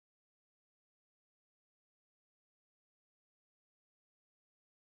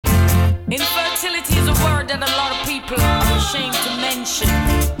Infertility is a word that a lot of people are ashamed to mention.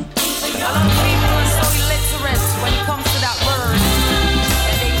 A lot of people are so illiterate when it comes to that word,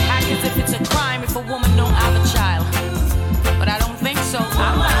 and they act as if it's a crime if a woman don't have a child. But I don't think so. I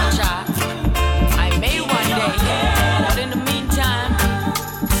don't have a child. I may one day, but in the meantime,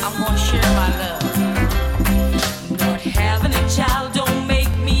 I'm gonna share my love. Not having a child don't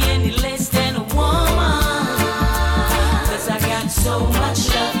make me any less than a woman, 'cause I got so much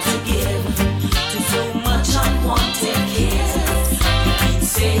love to give to so much unwanted kids. You can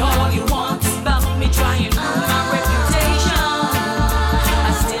say all you want about me, try and ruin my reputation.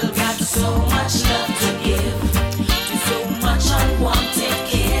 I still got so much love to give to so much unwanted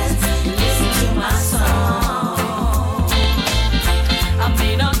kids. Listen to my song. I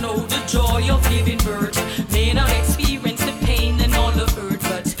may not know the joy of giving birth, may not experience the pain and all the hurt,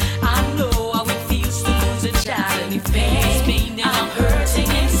 but I know how it feels to lose a child. And if pain is pain, then I'm hurting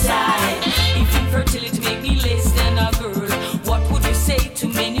inside. If infertility make me less than a girl, what would you say to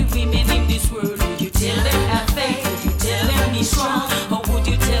many women in this world? Would you tell them have faith? Would you tell them be strong? Or would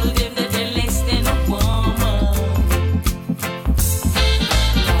you tell them that they're less than a woman?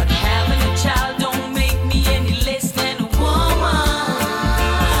 Not having a child don't make me any less than a woman.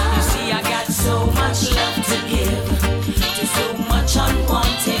 You see, I got so much love to give to so much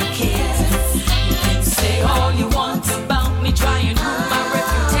unwanted kids. You can say all you want about me, try and ruin my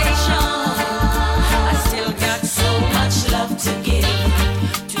reputation. I still got so much love to give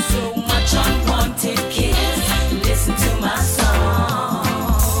to so much unwanted kids. Listen to my song.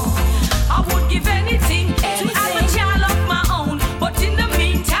 I would give anything to have a child of my own, but in the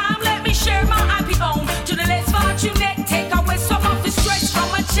meantime, let me share my happy home. To the less fortunate, take away some of the stress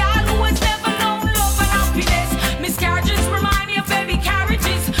from a child who has never known love and happiness. Miscarriages remind me of baby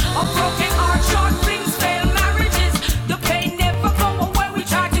carriages, of broken hearts, short things, failed marriages. The pain never go away, we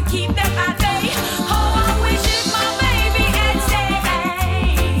try to keep them at bay. Oh, I wish if my baby had stayed.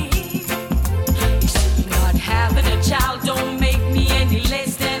 Not having a child don't make me any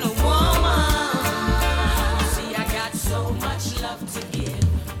less than a woman. You see, I got so much love to give.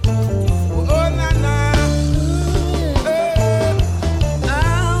 Oh na na,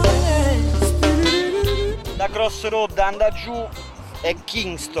 Da Crossroad anda giù è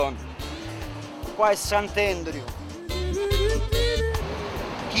Kingston, qua è Sant'Andrew.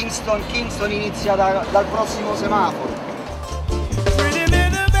 Kingston inizia dal prossimo semaforo.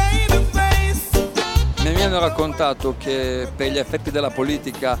 Mi hanno raccontato che per gli effetti della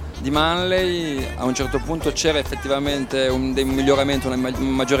politica di Manley a un certo punto c'era effettivamente un miglioramento, una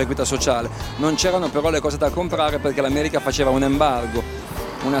maggiore equità sociale. Non c'erano però le cose da comprare perché l'America faceva un embargo,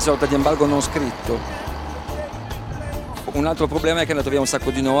 una sorta di embargo non scritto. Un altro problema è che è andato via un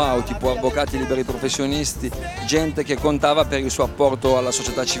sacco di know-how, tipo avvocati, liberi professionisti, gente che contava per il suo apporto alla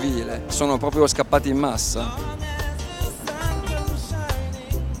società civile. Sono proprio scappati in massa.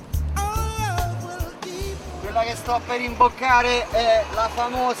 Quella che sto per imboccare è la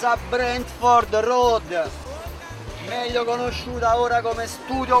famosa Brentford Road, meglio conosciuta ora come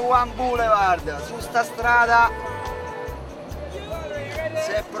Studio One Boulevard. Su sta strada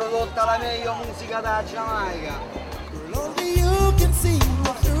si è prodotta la meglio musica da Giamaica. only you can see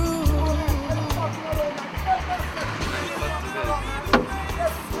me through.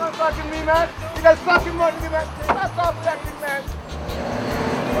 You're fucking me, man. You got fucking money, man. Stop fucking man.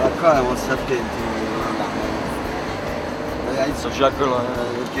 Qua devo stare attenti. Adesso c'è quello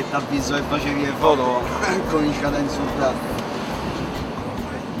che ti ha visto che facevi le foto, cominciate a insultare.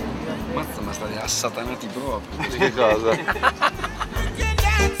 Mazza, ma state assatanati proprio. Che cosa?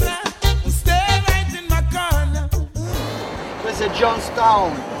 Questo è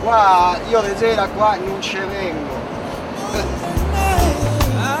Johnstown, qua io di sera qua non ci vengo.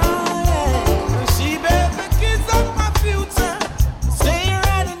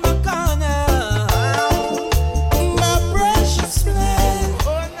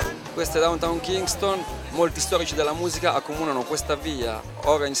 Questa è Downtown Kingston, molti storici della musica accomunano questa via,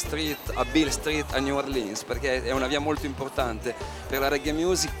 Orange Street a Beale Street a New Orleans, perché è una via molto importante per la reggae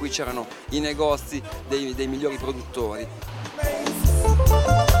music. Qui c'erano i negozi dei migliori produttori.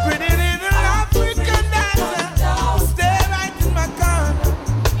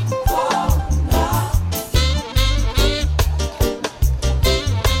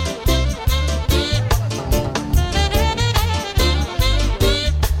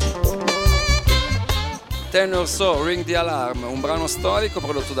 Tenor So, Ring the Alarm, un brano storico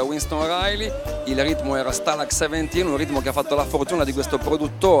prodotto da Winston Riley. Il ritmo era Stalag 17, un ritmo che ha fatto la fortuna di questo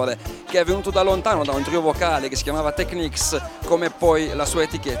produttore che è venuto da lontano, da un trio vocale che si chiamava Technics, come poi la sua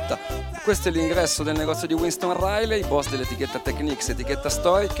etichetta. Questo è l'ingresso del negozio di Winston Riley, boss dell'etichetta Technics, etichetta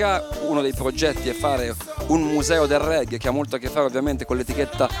storica. Uno dei progetti è fare un museo del reggae che ha molto a che fare ovviamente con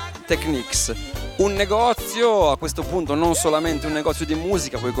l'etichetta Technics. Un negozio, a questo punto non solamente un negozio di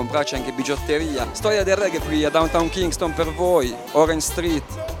musica, puoi comprarci anche bigiotteria. Storia del reggae qui a Downtown Kingston per voi, Orange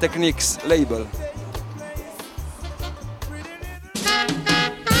Street, Technics Label.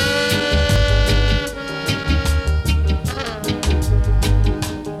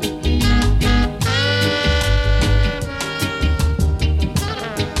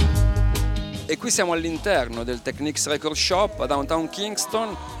 E qui siamo all'interno del Technics Record Shop a Downtown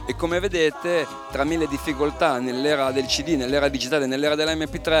Kingston e come vedete, tra mille difficoltà nell'era del CD, nell'era digitale, nell'era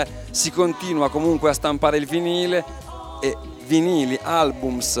dell'MP3, si continua comunque a stampare il vinile e vinili,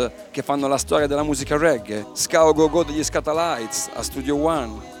 albums che fanno la storia della musica reggae. Ska Go Go degli Scatalites a Studio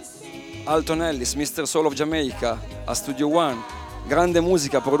One, Alton Ellis, Mr. Soul of Jamaica a Studio One, grande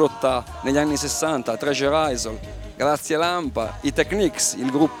musica prodotta negli anni 60, Treasure Isle, grazie Lampa, i Technics, il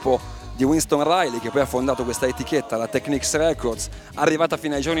gruppo di Winston Riley che poi ha fondato questa etichetta, la Technics Records, arrivata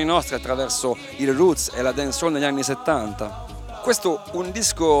fino ai giorni nostri attraverso il roots e la dancehall negli anni 70. Questo è un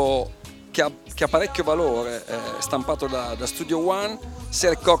disco che ha parecchio valore, stampato da Studio One,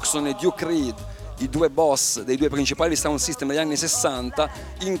 Sir Coxsone e Duke Reid, i due boss dei due principali sound system degli anni 60,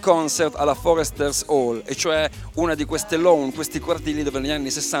 in concert alla Foresters Hall, e cioè una di queste lawn, questi cortili dove negli anni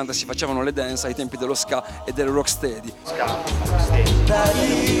 60 si facevano le dance ai tempi dello ska e del rocksteady.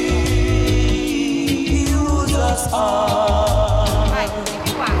 Vai,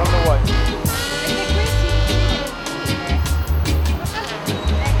 di qua. Quando vuoi.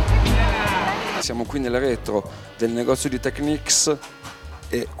 Siamo qui nel retro del negozio di Technics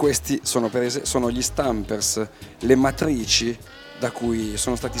e questi sono gli stampers, le matrici da cui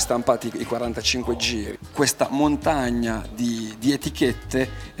sono stati stampati i 45 giri. Questa montagna di etichette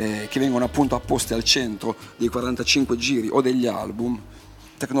che vengono appunto apposte al centro dei 45 giri o degli album.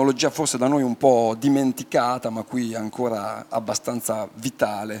 Tecnologia forse da noi un po' dimenticata, ma qui ancora abbastanza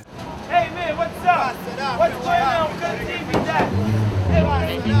vitale. Hey man, what's up? What's going on? Good TV that.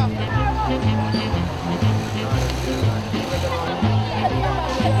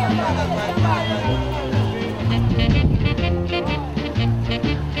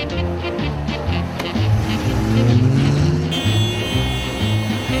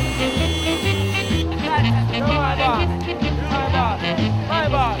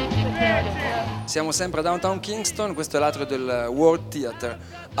 Siamo sempre a Downtown Kingston, questo è l'atrio del World Theatre.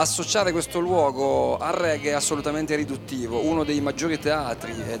 Associare questo luogo al reggae è assolutamente riduttivo, uno dei maggiori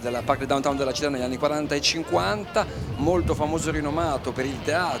teatri della parte downtown della città negli anni 40 e 50, molto famoso e rinomato per il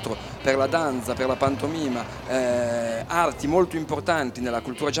teatro, per la danza, per la pantomima, arti molto importanti nella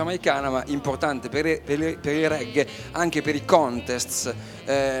cultura giamaicana, ma importante per il reggae anche per i contests,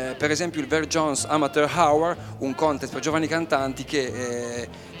 per esempio il Ver Jones Amateur Hour, un contest per giovani cantanti che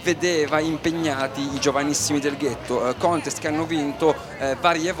vedeva impegnati i giovanissimi del ghetto, contest che hanno vinto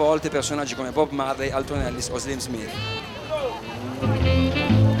varie volte personaggi come Bob Marley, Alton Ellis o Slim Smith.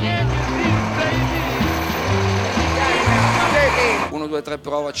 1, 2, 3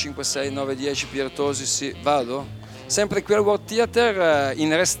 prova, 5, 6, 9, 10, Pier, Tosi, sì, vado? Sempre qui al World Theatre,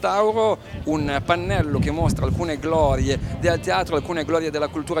 in restauro, un pannello che mostra alcune glorie del teatro, alcune glorie della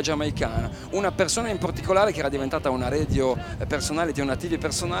cultura giamaicana. Una persona in particolare che era diventata una radio personality, una TV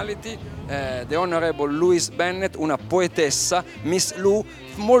personality, The Honorable Louise Bennett, una poetessa, Miss Lou,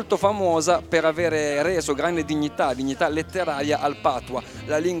 molto famosa per avere reso grande dignità letteraria al Patois,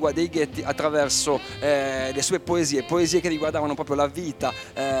 la lingua dei ghetti, attraverso le sue poesie che riguardavano proprio la vita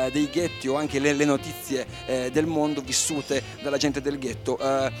dei ghetti o anche le notizie del mondo vissute dalla gente del ghetto.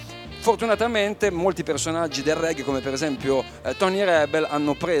 Fortunatamente molti personaggi del reggae, come per esempio Tony Rebel,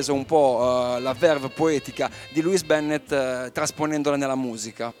 hanno preso un po' la verve poetica di Louise Bennett trasponendola nella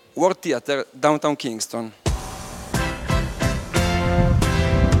musica. World Theatre, Downtown Kingston.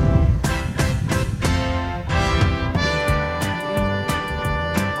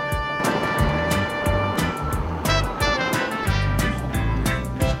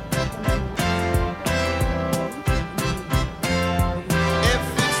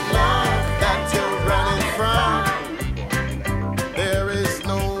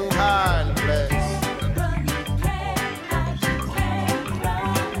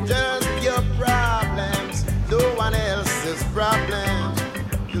 Just your problems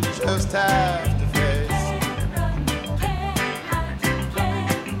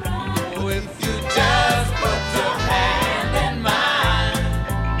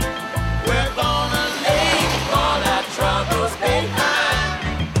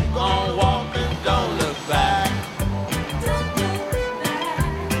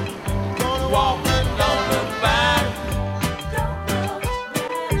walk and don't look back.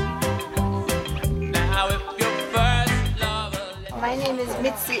 Now if your first love. My name is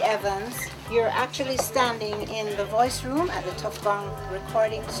Mitzi Evans. You're actually standing in the voice room at the Tough Gong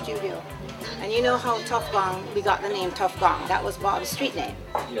recording studio. And you know how Tough Gong, we got the name Tough Gong. That was Bob's street name.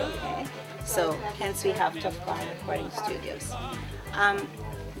 Yeah. Okay? So hence we have Tough Gong recording studios.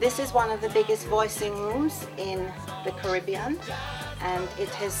 This is one of the biggest voicing rooms in the Caribbean, and it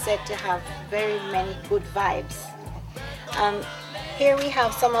is said to have very many good vibes. Here we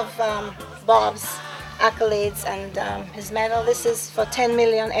have some of Bob's accolades and his medal. This is for 10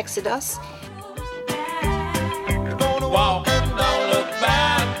 million Exodus. Walk and don't look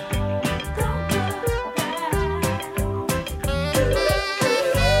back.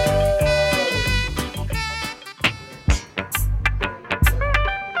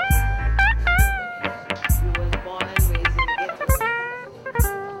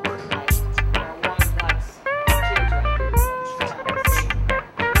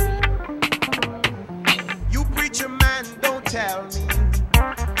 You preacher man, don't tell me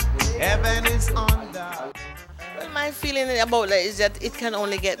heaven is under. Well, my feeling about that is that it can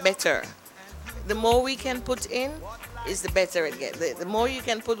only get better. The more we can put in, is the better it gets. The more you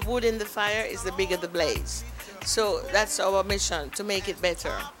can put wood in the fire, is the bigger the blaze. So that's our mission, to make it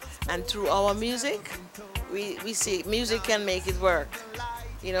better. And through our music, we see music can make it work.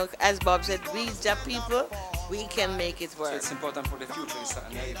 You know, as Bob said, we Jap people, we can make it So work. it's important for the future, it's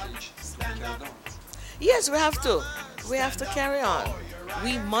an heritage carried on. Yes, we have to. We have to carry on.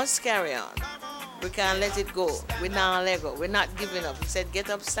 We must carry on. We can't let it go. We're not let go. We're not giving up. We said, get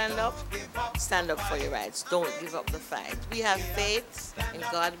up, stand up for your rights. Don't give up the fight. We have faith in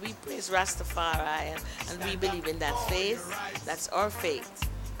God. We praise Rastafari, and we believe in that faith. That's our faith.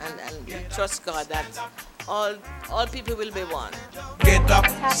 And we trust God that all people will be one. Get up,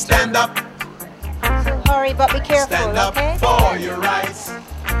 stand up, So hurry, but be careful, stand up okay? for your rights.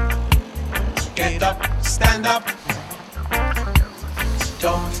 Get up, stand up.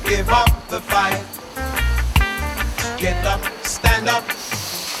 Don't give up the fight. Get up, stand up.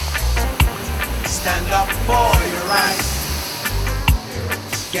 Stand up for your rights.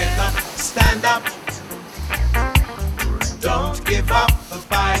 Get up, stand up. Don't give up the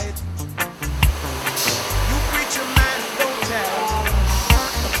fight. You preacher man, don't tell me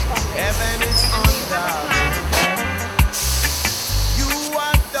heaven is under. You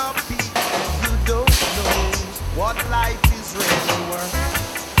are the people, you don't know what life is really worth.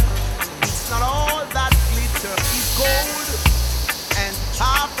 It's not all that glitter is gold, and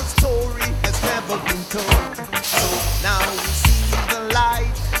half the story has never been told. So now we see the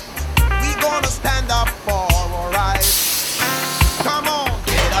light. We gonna stand up for our rights. Come on,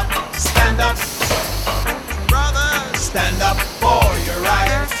 get up, stand up, brother, stand up for your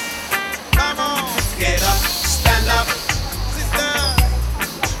rights. Come on, get up, stand up, sister,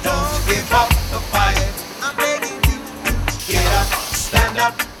 don't give up the fight. I'm begging you, get up, stand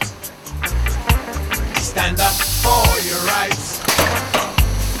up for your rights.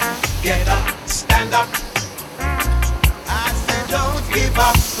 Get up, stand up. I said, don't give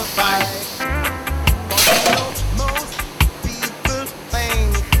up the fight. Most people think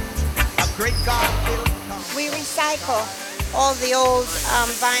a great God will come. We recycle all the old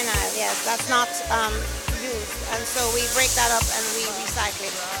vinyl, yes, that's not used. And so we break that up and we recycle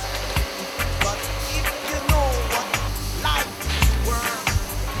it. But if you know what life is worth,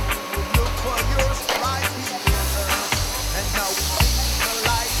 you look for yours right here. And now we see the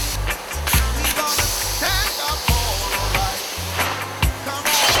light. We gonna stand up for our right. Come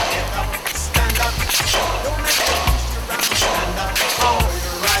on, get up, stand up. Don't let them push you around. Stand up for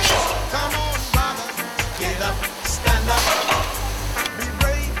your rights. Come on, brother, get up, stand up. Be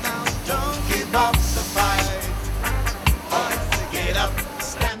brave now, don't give up the fight. Get up,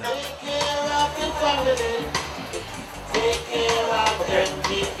 stand up. Take care of your family. Take care of them.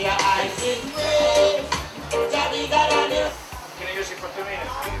 Keep your eyes in faith. Johnny got on you.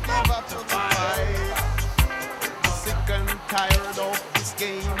 Give up to the fight. Sick and tired of this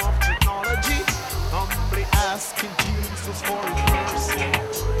game of technology. Humbly asking Jesus for his mercy.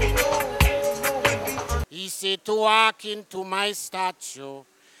 He said to walk into my statue.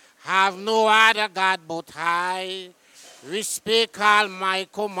 Have no other God but I. Respect all my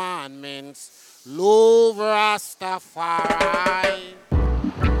commandments. Love Rastafari.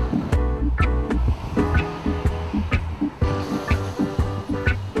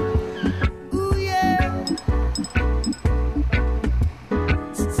 Ooh, yeah.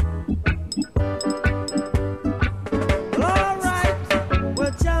 All right,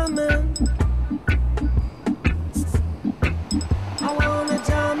 well, jamming. I wanna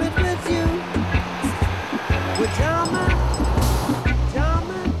jam it with you.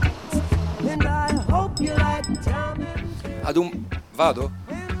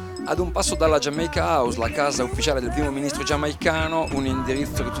 Ad un passo dalla Jamaica House, la casa ufficiale del primo ministro giamaicano, un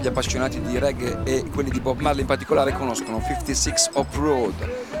indirizzo che tutti gli appassionati di reggae e quelli di Bob Marley in particolare conoscono, 56 Up Road,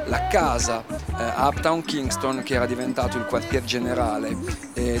 la casa a Uptown Kingston che era diventato il quartier generale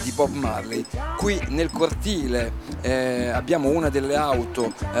di Bob Marley. Qui nel cortile abbiamo una delle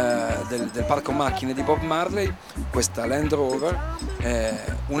auto del parco macchine di Bob Marley, questa Land Rover.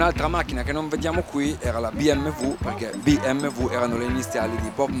 Un'altra macchina che non vediamo qui era la BMW, perché BMW erano le iniziali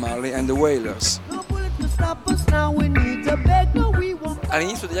di Bob Marley and the Wailers.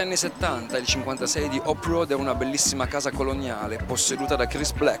 All'inizio degli anni 70, il 56 di Up Road era una bellissima casa coloniale posseduta da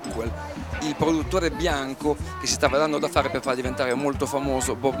Chris Blackwell, il produttore bianco che si stava dando da fare per far diventare molto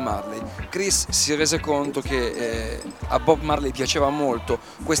famoso Bob Marley. Chris si rese conto che a Bob Marley piaceva molto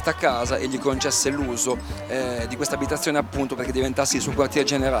questa casa e gli concesse l'uso di questa abitazione appunto perché diventasse il suo quartier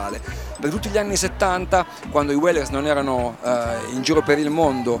generale. Per tutti gli anni 70, quando i Wailers non erano in giro per il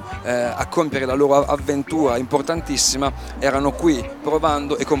mondo a compiere la loro avventura importantissima, erano qui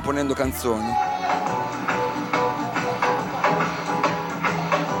provando e componendo canzoni.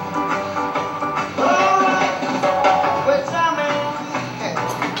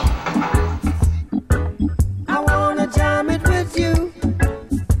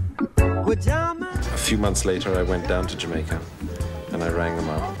 A few months later I went down to Jamaica and I rang them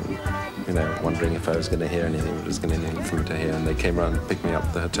up and, wondering if I was going to hear anything, what was going to be anything for me to hear, and they came around and picked me up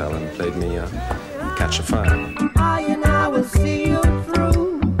at the hotel and played me Catch a Fire. I will see you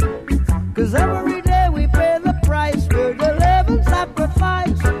through, 'cause every day we pay the price for the living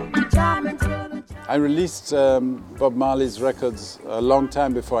sacrifice. I released Bob Marley's records a long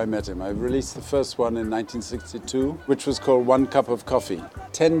time before I met him. I released the first one in 1962, which was called One Cup of Coffee.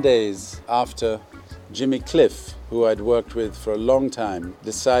 10 days after Jimmy Cliff, who I'd worked with for a long time,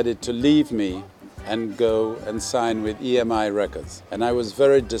 decided to leave me and go and sign with EMI Records. And I was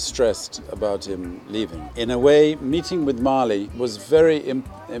very distressed about him leaving. In a way, meeting with Marley was very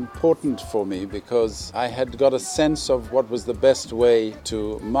important for me because I had got a sense of what was the best way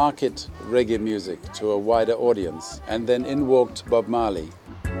to market reggae music to a wider audience. And then in walked Bob Marley,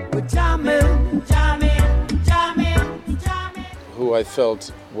 who I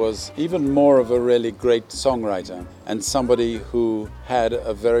felt was even more of a really great songwriter and somebody who had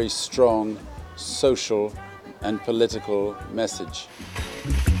a very strong social and political message.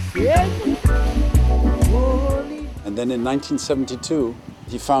 And then in 1972,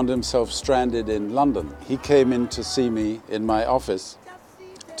 he found himself stranded in London. He came in to see me in my office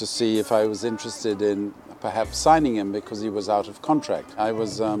to see if I was interested in perhaps signing him because he was out of contract. I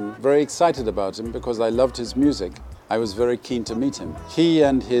was very excited about him because I loved his music. I was very keen to meet him. He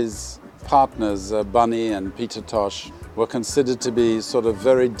and his partners, Bunny and Peter Tosh, were considered to be sort of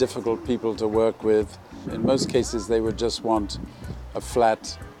very difficult people to work with. In most cases, they would just want a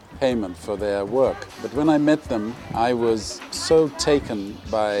flat payment for their work. But when I met them, I was so taken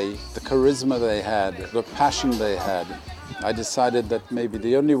by the charisma they had, the passion they had. I decided that maybe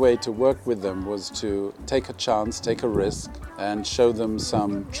the only way to work with them was to take a chance, take a risk, and show them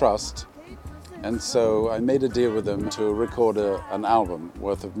some trust. And so I made a deal with them to record an album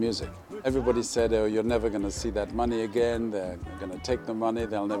worth of music. Everybody said, oh, you're never going to see that money again. They're going to take the money.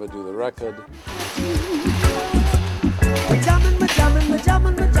 They'll never do the record.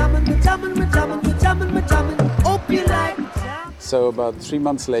 So about 3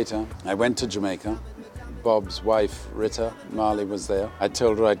 months later, I went to Jamaica. Bob's wife, Rita Marley, was there. I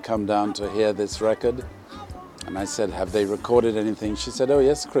told her I'd come down to hear this record. And I said, have they recorded anything? She said, oh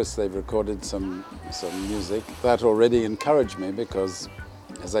yes, Chris, they've recorded some music. That already encouraged me because,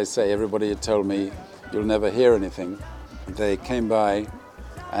 as I say, everybody had told me, you'll never hear anything. They came by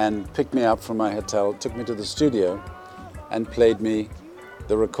and picked me up from my hotel, took me to the studio and played me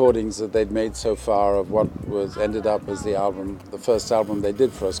the recordings that they'd made so far of what was ended up as the album, the first album they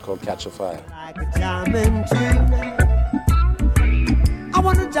did for us called Catch a Fire. Like a diamond tune. I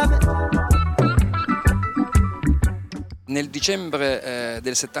wanna jam it. Nel dicembre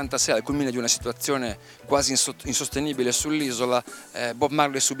del 76, al culmine di una situazione quasi insostenibile sull'isola, Bob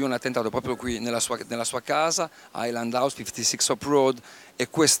Marley subì un attentato proprio qui nella sua casa, Island House, 56 Up Road, e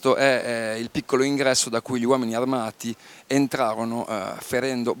questo è il piccolo ingresso da cui gli uomini armati entrarono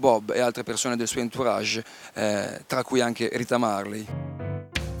ferendo Bob e altre persone del suo entourage, tra cui anche Rita Marley.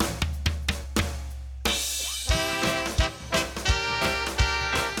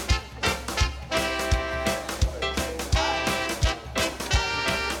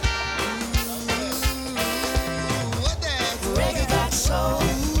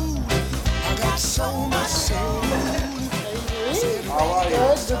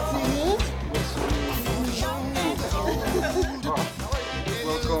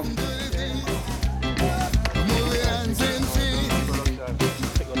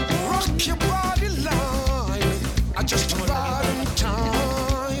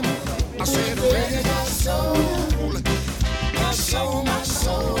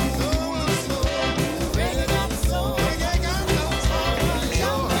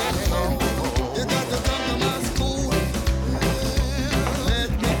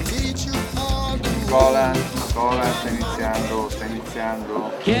 scuola sta iniziando.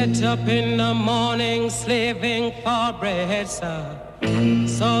 Get up in the morning slaving for bread, sir,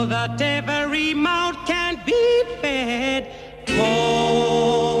 so that every mouth can be fed.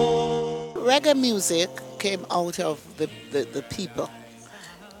 Oh. Reggae music came out of the people.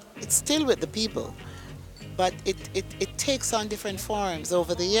 It's still with the people, but it takes on different forms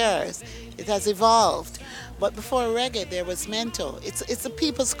over the years. It has evolved. But before reggae, there was mento. It's a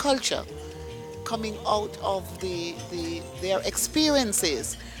people's culture coming out of their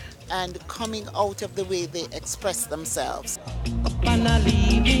experiences and coming out of the way they express themselves.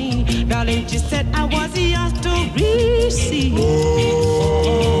 Darling, she said I was yours to receive.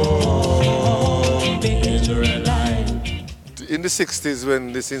 In the 60s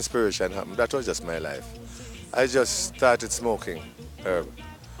when this inspiration happened, that was just my life. I just started smoking herb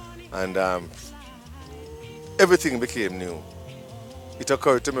and everything became new. It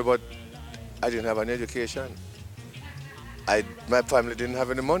occurred to me, but I didn't have any education. My family didn't have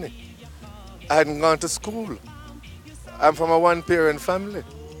any money. I hadn't gone to school. I'm from a one-parent family.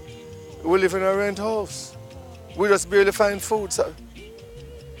 We live in a rent house. We just barely find food, sir.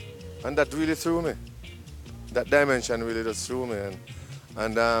 And that really threw me. That dimension really just threw me.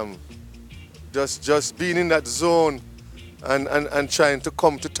 And just being in that zone and trying to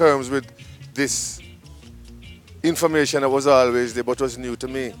come to terms with this information that was always there but was new to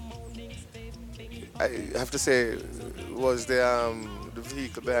me. I have to say was the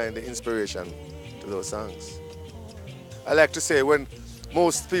vehicle behind the inspiration to those songs. I like to say when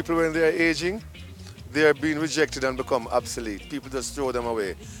most people when they're aging, they're being rejected and become obsolete. People just throw them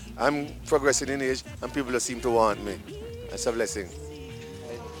away. I'm progressing in age and people just seem to want me. That's a blessing.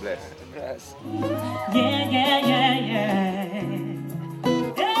 Bless. Yes.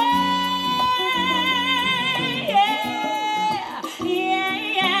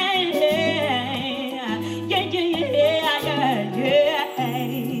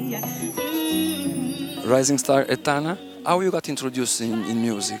 Rising star Etana, how you got introduced in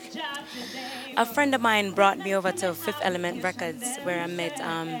music? A friend of mine brought me over to Fifth Element Records where I met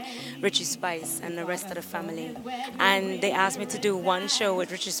Richie Spice and the rest of the family. And they asked me to do one show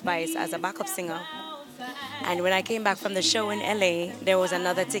with Richie Spice as a backup singer. And when I came back from the show in LA, there was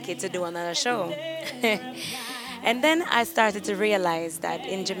another ticket to do another show. And then I started to realize that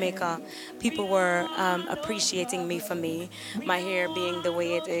in Jamaica, people were appreciating me for me, my hair being the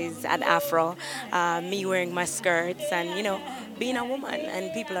way it is at Afro, me wearing my skirts and, you know, being a woman,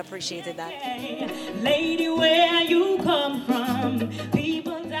 and people appreciated that. Lady, where you come from,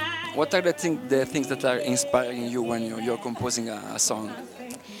 people die. What are the things that are inspiring you when you're composing a song?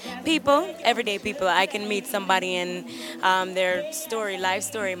 People, everyday people. I can meet somebody and their story, life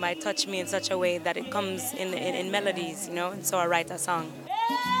story might touch me in such a way that it comes in melodies, you know, and so I write a song.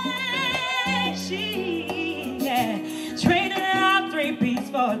 She traded out 3 pieces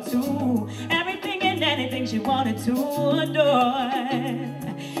for 2. Everything and anything she wanted to adore.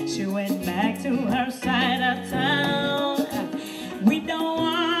 She went back to her side of town. We don't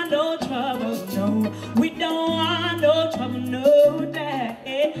want no trouble, no. We don't want no trouble, no.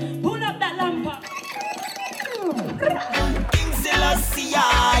 Pull up that lamp. King Gelasio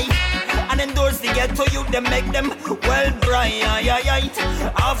and endorse the ghetto youth, they make them well bright.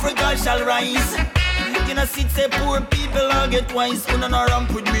 Africa shall rise. In a seat say poor people all get wise. Gonna no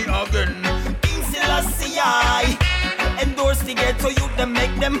ramp with me again. King Gelasio endorse the ghetto youth, they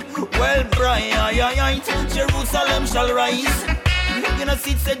make them well bright. Jerusalem shall rise. You know,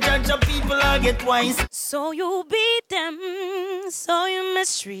 see, say judge of people I get wise. So you beat them, so you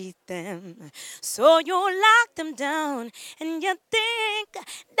mistreat them, so you lock them down, and you think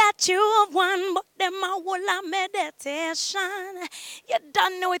that you have won, but them a whole of meditation. You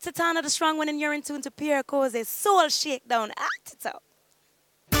don't know it's a town of the strong one, and you're in tune to Pier, cause a soul shakedown. Act it out.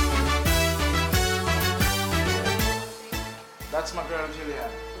 That's my girl, Julian.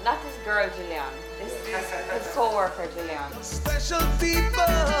 Not his girl, Julian. This is his co-worker, Julian. Special people,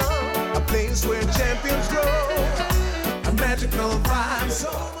 a place where champions grow, a magical vibe.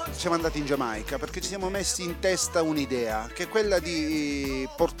 Siamo andati in Giamaica perché ci siamo messi in testa un'idea, che è quella di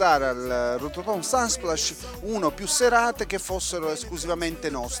portare al Rototom Sunsplash 1 o più serate che fossero esclusivamente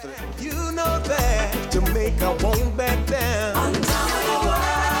nostre. You know that Jamaica won't back down.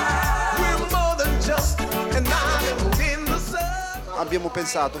 We're more than just an island in the sun. Abbiamo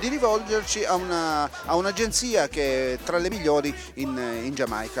pensato di rivolgerci a un'agenzia che è tra le migliori in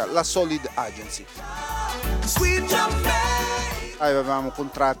Giamaica, la Solid Agency. avevamo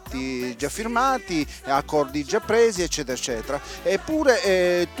contratti già firmati, accordi già presi, eccetera, eccetera.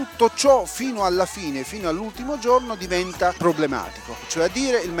 Eppure tutto ciò fino alla fine, fino all'ultimo giorno, diventa problematico. Cioè a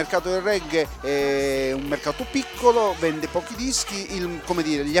dire, il mercato del reggae è un mercato piccolo, vende pochi dischi,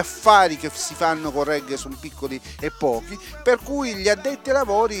 gli affari che si fanno con reggae sono piccoli e pochi, per cui gli addetti ai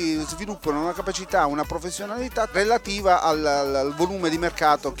lavori sviluppano una capacità, una professionalità relativa al volume di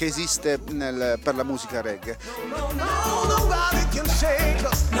mercato che esiste per la musica reggae. Nobody can shake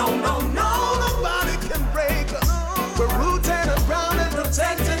us. No, nobody can break us. We're rooted and grounded,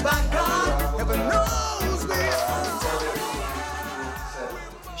 protected by God. Heaven knows we are.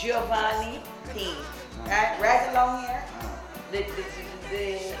 Giovanni P. Right along here. The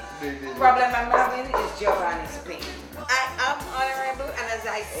problem I'm having is Giovanni's P. I am honorable, and as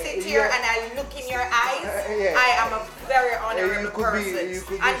I sit here and I look in your eyes, I am a very honorable person.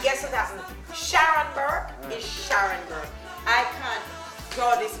 And guess what happened? Sharon Burke is Sharon Burke. I can't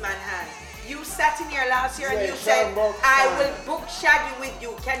draw this man's hand. You sat in here last year and you said, I will book Shaggy with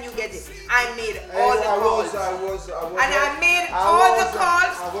you. Can you get it? I made all the calls. And I made all the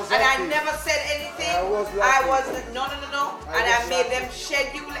calls and I never said anything. I was no. And I made them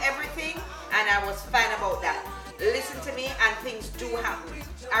schedule everything and I was fine about that. Listen to me, and things do happen.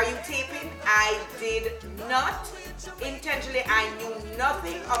 Are you taping? I did not. Intentionally, I knew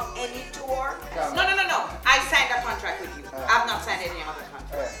nothing of any tour. No. I signed a contract with you. I've not signed any other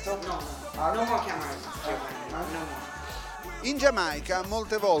contract. No more cameras. No more. In Giamaica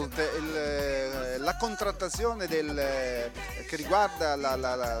molte volte la contrattazione che riguarda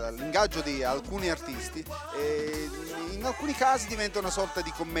l'ingaggio di alcuni artisti in alcuni casi diventa una sorta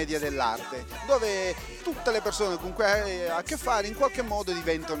di commedia dell'arte, dove tutte le persone con cui hai a che fare in qualche modo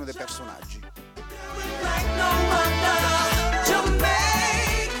diventano dei personaggi.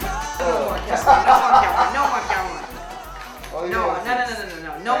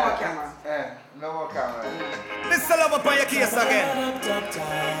 No more camera. No more camera. Let's sell up on your case again.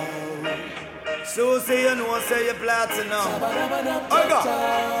 So say you know, say you platinum. I got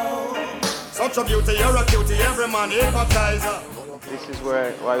such a beauty, you're a cutie, every man hypnotizer. This is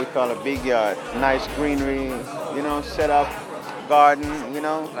why we call a big yard. Nice greenery, set up, garden,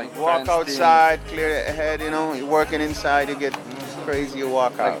 like walk outside, clear the head, you're working inside, you get crazy, you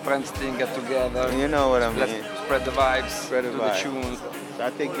walk out. Like friends thing, get together. You know what I mean. Spread the vibes, the tune. So I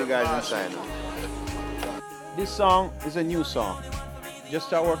take you guys inside. This song is a new song. Just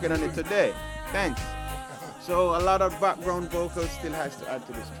start working on it today. Thanks. So a lot of background vocals still has to add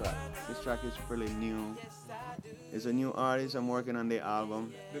to this track. This track is really new. It's a new artist. I'm working on the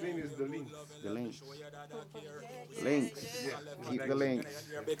album. The name is The Links. The Links. Links. Yeah. Keep the links.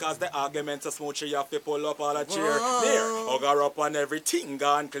 Because the arguments are smooth, you have to pull up all a cheer. There, hug her up on everything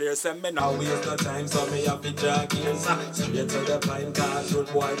gone clear. Send me now. Waste no time, so me have to drag in. Straight to the pine, cause road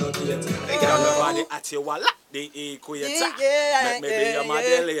boy don't hate. They got nobody at you, walla. The equator. Make me be your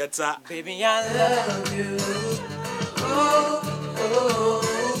modulator. Baby, I love you. Oh,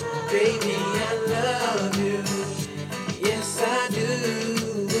 baby, I love you. Yes, I do.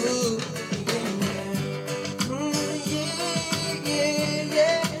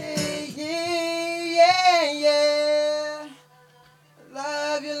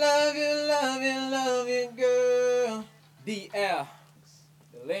 Love you, girl. The air,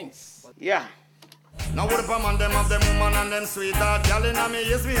 the links. Yeah. Now what if a man them have them woman and them sweetheart? Girl inna me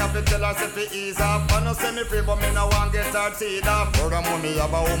yes me have to tell her say fi ease up. I no say me free but me no want get her teed up. Furthermore me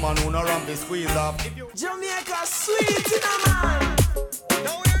have a woman who no run fi squeeze up. Jamaica sweet in a man.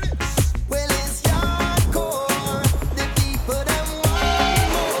 Don't hear this. Well it's hardcore. The people them want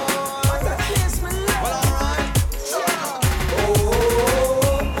more. What a kiss me love. Well alright.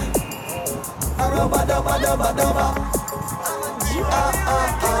 Aroba doba doba doba.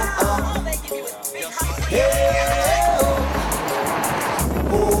 Hey,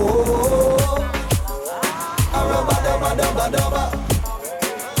 oh, aroba doba doba doba.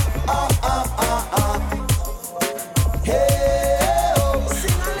 Hey, oh,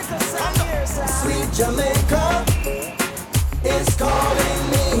 sing a little song here, sir. Sweet Jamaica is calling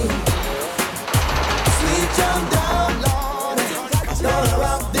me. Sweet jump down, Lord, gonna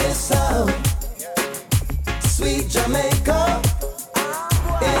rock this out. Sweet Jamaica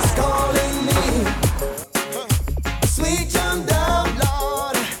is calling me. Sweet jump down,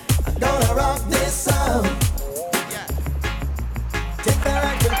 Lord, I'm gonna rock this out. Take her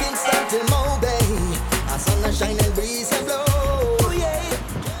right from Kingston till Mobay. A sun and shine and breeze and blow,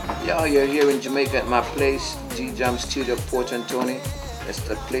 yeah. Yo, you're here in Jamaica at my place, G-Jam Studio, Port Antonio. It's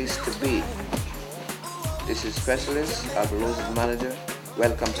the place to be. This is Specialist, Alberosa's manager.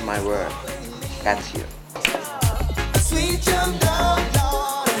 Welcome to my world. Cat's here. Sweet jam down,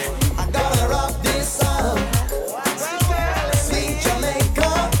 Lord, I gotta rock this up. Sweet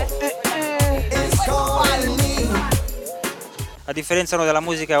Jamaica is calling me. A differenza della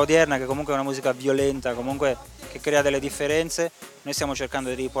musica odierna, che comunque è una musica violenta, comunque che crea delle differenze, noi stiamo cercando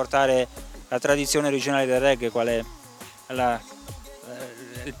di riportare la tradizione originale del reggae, qual è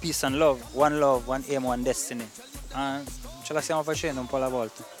il peace and love, one aim, one destiny. Ce la stiamo facendo un po' alla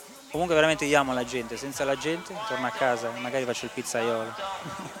volta. Comunque veramente io amo la gente, senza la gente torno a casa e magari faccio il pizzaiolo.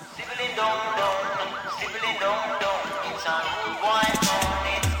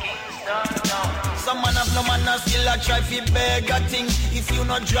 Some man have no man still a try fi beg a thing. If you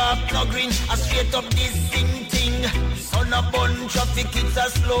no drop no green, a straight up this thing. Son a bun traffic, it's a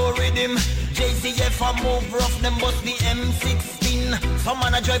slow rhythm. JCF a move rough, them must be M16. Some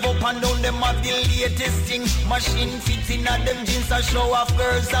man a drive up and down, them have the latest thing. Machine fits in at them jeans a show off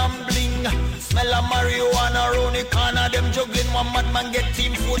girls and bling. Smell of marijuana round the corner, them juggling. One madman get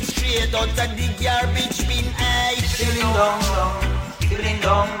team foot straight out of the garbage bin. Ay, feeling down, feeling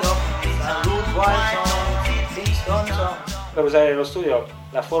down. Per usare lo studio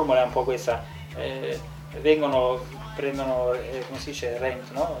la formula è un po' questa, prendono come si dice,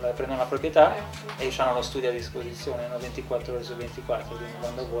 rent, no? Prendono la proprietà e hanno lo studio a disposizione, hanno 24 ore su 24, quindi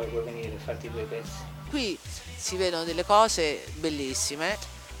quando vuoi puoi venire e farti 2 pezzi. Qui si vedono delle cose bellissime,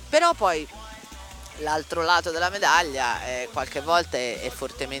 però poi l'altro lato della medaglia qualche volta è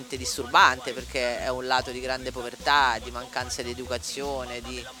fortemente disturbante, perché è un lato di grande povertà, di mancanza di educazione,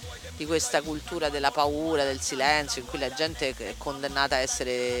 di questa cultura della paura, del silenzio, in cui la gente è condannata a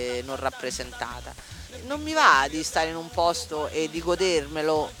essere non rappresentata. Non mi va di stare in un posto e di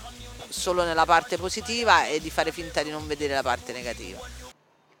godermelo solo nella parte positiva e di fare finta di non vedere la parte negativa.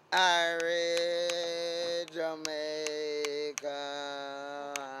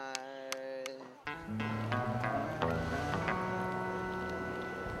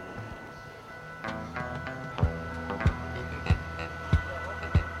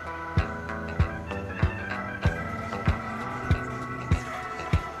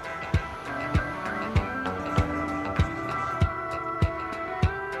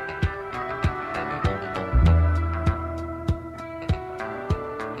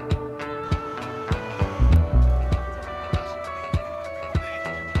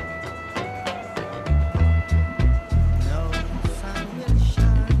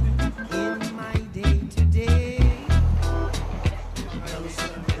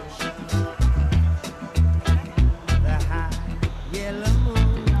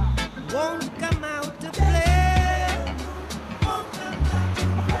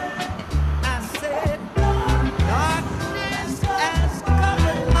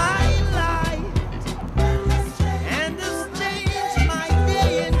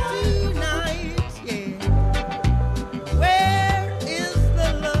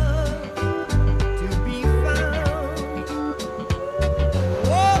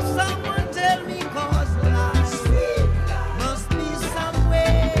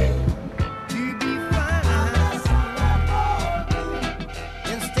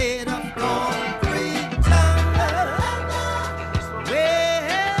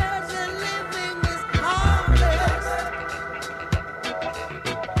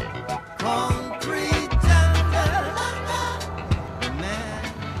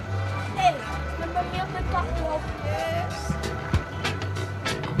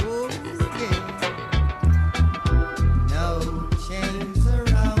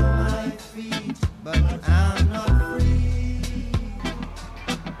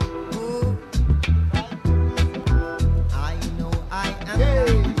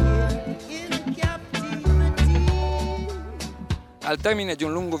 Al termine di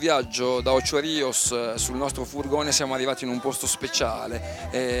un lungo viaggio da Ocho Rios sul nostro furgone siamo arrivati in un posto speciale,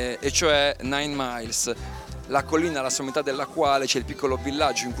 e cioè 9 Miles, la collina alla sommità della quale c'è il piccolo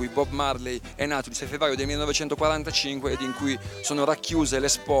villaggio in cui Bob Marley è nato il 6 febbraio del 1945 ed in cui sono racchiuse le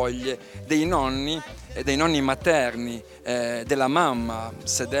spoglie dei nonni materni, della mamma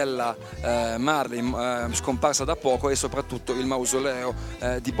Sedella Marley, scomparsa da poco, e soprattutto il mausoleo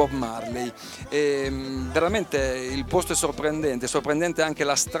di Bob Marley. Veramente il posto è sorprendente anche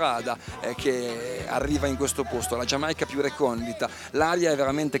la strada che arriva in questo posto, la Giamaica più recondita. L'aria è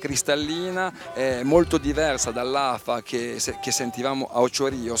veramente cristallina, molto diversa dall'afa che sentivamo a Ocho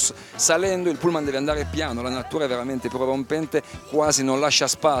Rios. Salendo il pullman deve andare piano, la natura è veramente prorompente, quasi non lascia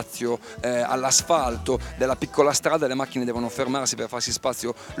spazio all'asfalto della piccola strada, le macchine devono fermarsi per farsi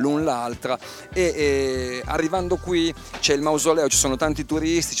spazio l'un l'altra, e arrivando qui c'è il mausoleo, ci sono tanti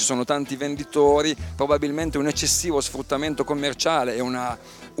turisti, ci sono tanti venditori, probabilmente un eccessivo sfruttamento commerciale e una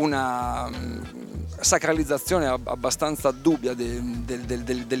una sacralizzazione abbastanza dubbia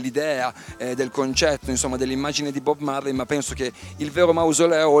dell'idea, del concetto, insomma dell'immagine di Bob Marley, ma penso che il vero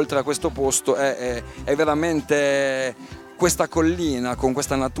mausoleo oltre a questo posto è veramente questa collina con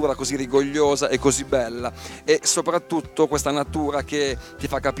questa natura così rigogliosa e così bella, e soprattutto questa natura che ti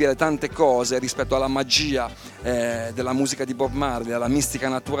fa capire tante cose rispetto alla magia della musica di Bob Marley, alla mistica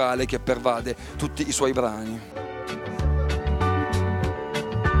naturale che pervade tutti i suoi brani.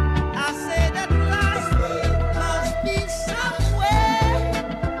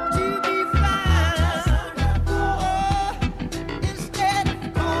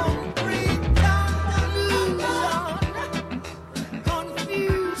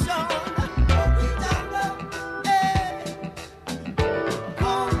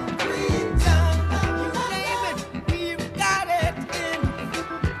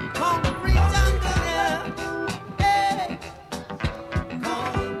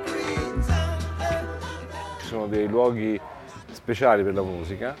 Dei luoghi speciali per la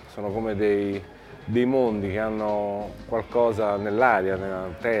musica, sono come dei mondi che hanno qualcosa nell'aria, nella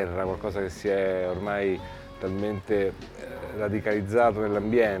terra, qualcosa che si è ormai talmente radicalizzato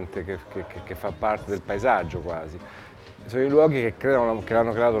nell'ambiente che fa parte del paesaggio quasi. Sono i luoghi che hanno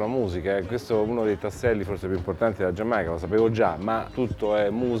creato la musica, e questo è uno dei tasselli forse più importanti della Giamaica, lo sapevo già, ma tutto è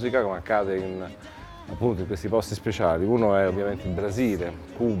musica come accade appunto in questi posti speciali. Uno è ovviamente il Brasile,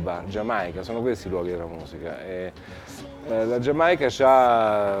 Cuba, Giamaica, sono questi i luoghi della musica. E la Giamaica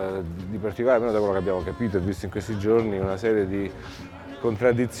ha di particolare, almeno da quello che abbiamo capito e visto in questi giorni, una serie di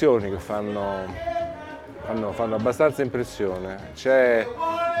contraddizioni che fanno abbastanza impressione. C'è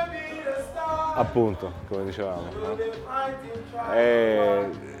appunto, come dicevamo, no?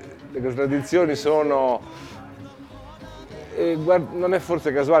 Le contraddizioni sono... non è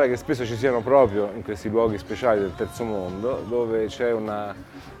forse casuale che spesso ci siano proprio in questi luoghi speciali del terzo mondo, dove c'è una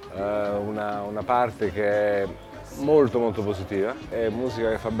parte che è molto molto positiva, è musica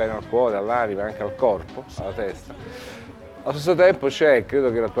che fa bene al cuore, all'anima, anche al corpo, alla testa. Allo stesso tempo credo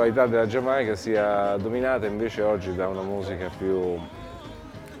che l'attualità della Giamaica sia dominata invece oggi da una musica più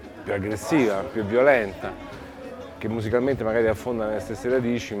aggressiva, più violenta, che musicalmente magari affonda nelle stesse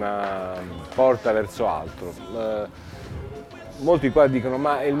radici ma porta verso altro. Molti qua dicono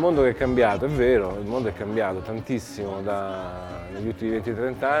ma è il mondo che è cambiato, è vero, il mondo è cambiato tantissimo negli ultimi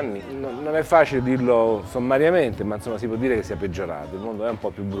 20-30 anni, non è facile dirlo sommariamente, ma insomma si può dire che sia peggiorato, il mondo è un po'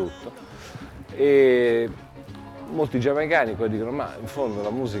 più brutto, e molti giamaicani poi dicono ma in fondo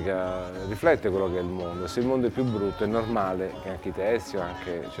la musica riflette quello che è il mondo, se il mondo è più brutto è normale che anche i testi o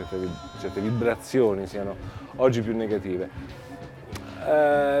anche certe vibrazioni siano oggi più negative.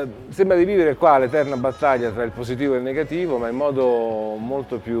 Sembra di vivere qua l'eterna battaglia tra il positivo e il negativo, ma in modo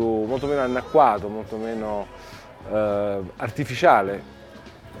molto meno annacquato, molto meno artificiale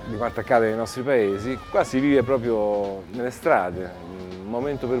di quanto accade nei nostri paesi. Qua si vive proprio nelle strade,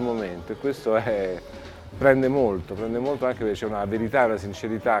 momento per momento, e questo prende molto anche perché c'è una verità e una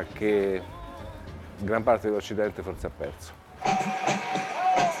sincerità che gran parte dell'Occidente forse ha perso.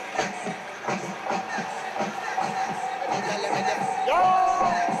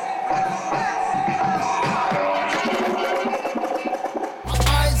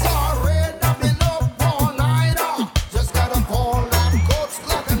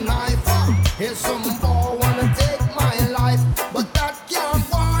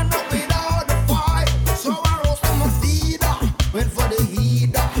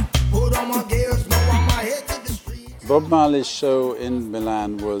 Bob Marley's show in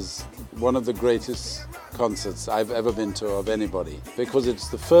Milan was one of the greatest concerts I've ever been to of anybody, because it's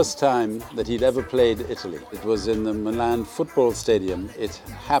the first time that he'd ever played Italy. It was in the Milan football stadium. It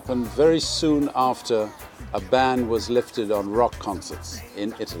happened very soon after a ban was lifted on rock concerts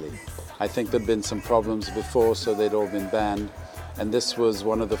in Italy. I think there'd been some problems before, so they'd all been banned, and this was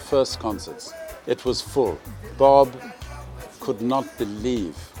one of the first concerts. It was full. Bob could not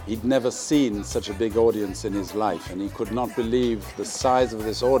believe. He'd never seen such a big audience in his life, and he could not believe the size of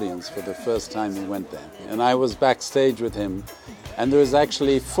this audience for the first time he went there. And I was backstage with him, and there is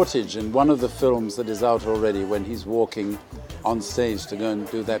actually footage in one of the films that is out already when he's walking on stage to go and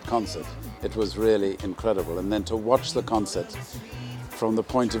do that concert. It was really incredible. And then to watch the concert from the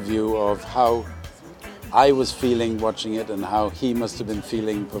point of view of how I was feeling watching it and how he must have been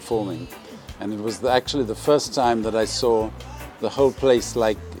feeling performing. And it was actually the first time that I saw the whole place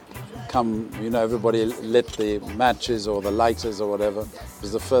everybody lit the matches or the lighters or whatever. It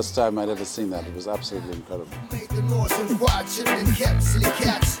was the first time I'd ever seen that. It was absolutely incredible. These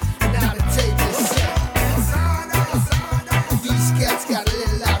cats got a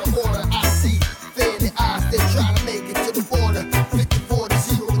little out of order. I see faded eyes, they try to make it to the border.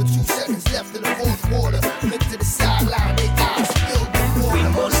 50-40-0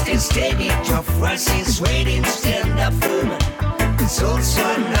 this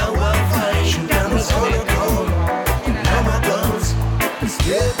one now I'm fine. Diamonds gonna go, and mama goes,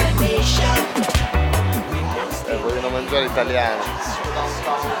 still the nation. Vogliono mangiare italiano,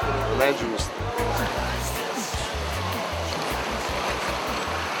 non è giusto.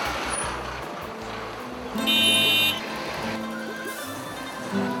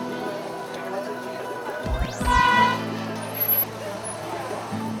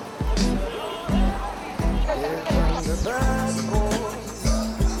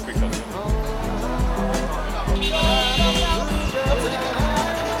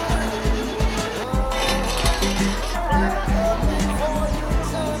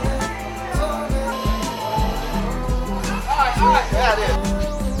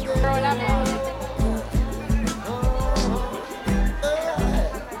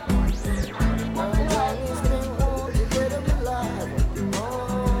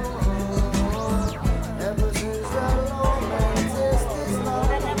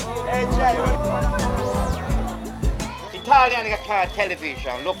 Italian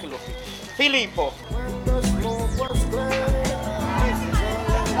television, look. Filippo.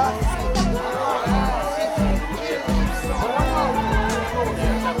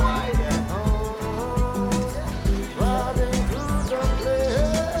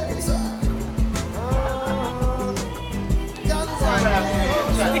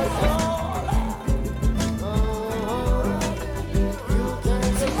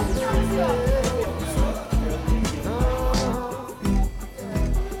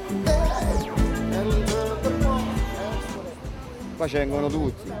 Qua ci vengono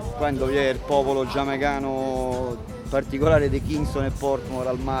tutti, quando vi è il popolo giamaicano, in particolare di Kingston e Portmore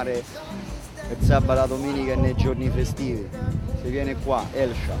al mare, il sabato, la domenica e nei giorni festivi. Si viene qua,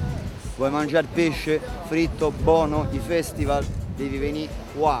 Elsha. Vuoi mangiare pesce fritto, buono, di festival, devi venire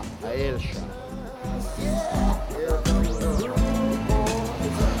qua, a Elsha.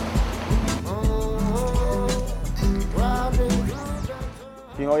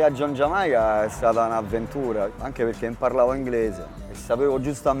 Il primo viaggio in Giamaica è stata un'avventura, anche perché non parlavo inglese e sapevo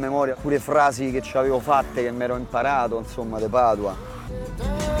giusto a memoria pure frasi che ci avevo fatte, che mi ero imparato, insomma, de Padua.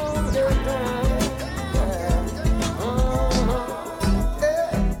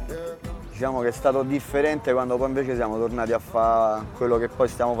 Diciamo che è stato differente quando poi invece siamo tornati a fare quello che poi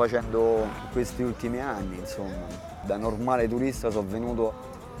stiamo facendo in questi ultimi anni, insomma. Da normale turista sono venuto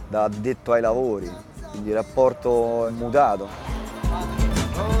da addetto ai lavori, quindi il rapporto è mutato.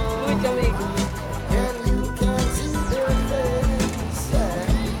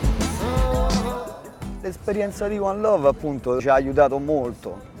 L'esperienza di One Love appunto ci ha aiutato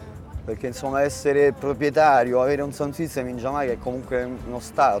molto, perché insomma essere proprietario, avere un sound system in Giamaica è comunque uno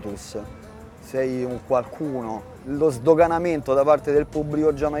status, sei un qualcuno. Lo sdoganamento da parte del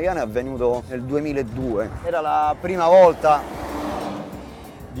pubblico giamaicano è avvenuto nel 2002. Era la prima volta,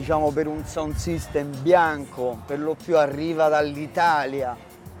 diciamo, per un sound system bianco, per lo più arriva dall'Italia.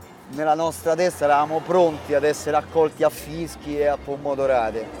 Nella nostra testa eravamo pronti ad essere accolti a fischi e a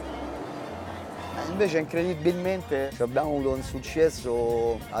pomodorate. Invece incredibilmente abbiamo avuto un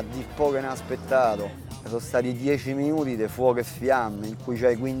successo a dir poco inaspettato. Sono stati 10 minuti di fuoco e fiamme in cui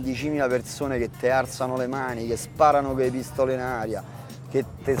c'hai 15.000 persone che ti alzano le mani, che sparano con le pistole in aria, che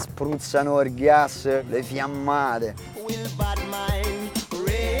ti spruzzano il gas, le fiammate.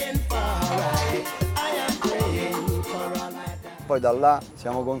 Poi da là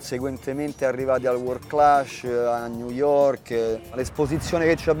siamo conseguentemente arrivati al World Clash a New York. L'esposizione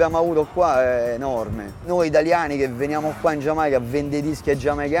che ci abbiamo avuto qua è enorme. Noi italiani che veniamo qua in Giamaica a vendere dischi ai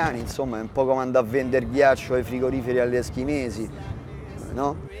giamaicani, insomma, è un po' come andare a vendere ghiaccio ai frigoriferi agli eschimesi,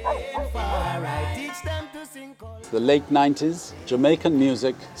 no? The late 90s, Jamaican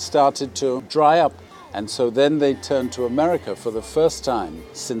music started to dry up, and so then they turned to America for the first time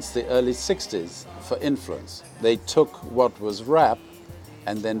since the early 60s. For influence. They took what was rap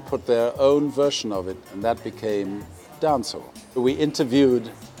and then put their own version of it, and that became dancehall. We interviewed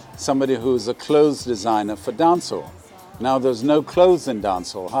somebody who's a clothes designer for dancehall. Now there's no clothes in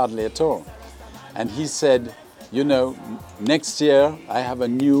dancehall, hardly at all. And he said, you know, next year I have a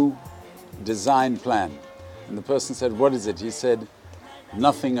new design plan. And the person said, what is it? He said,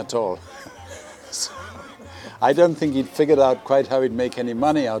 nothing at all. So, I don't think he'd figured out quite how he'd make any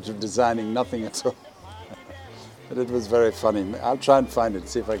money out of designing nothing at all. But it was very funny. I'll try and find it,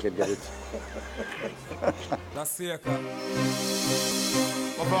 see if I can get it. That's it.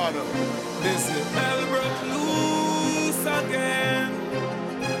 Mavado, this is hell broke loose again.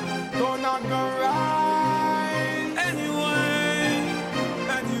 Don't not go right anyway.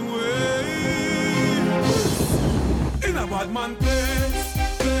 In a bad man place.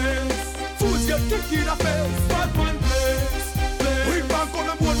 Fools get kicked in the face. Bad man place. We back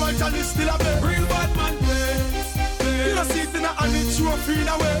it's still a bed. Real bad man place. You don't see it in a hand, it's trophy in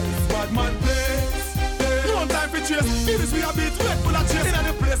a way. Bad man place. No time for chase. Finish we a beat, red full of chase. In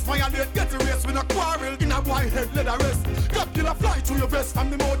the place, violate, get a race with a quarrel. In a white head, let a rest. Got killer fly through your vest from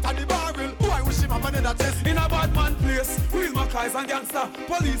the mouth of the barrel. Why wish him have another test? In a bad man place, real Mackays and gangster.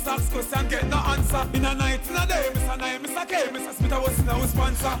 Police ask question, get no answer. In a night, in a day, Mr. Nye, Mr. K, Mr. Smith, I was in our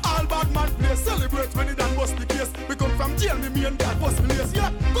sponsor. All bad man place, celebrate when it done bust the case. We come from jail, me and dad bust me lace.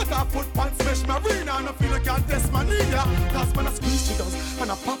 Yeah, cut off foot pants, smash my arena. And I feel like I can't test my knee. Yeah, that's when I squeeze she does.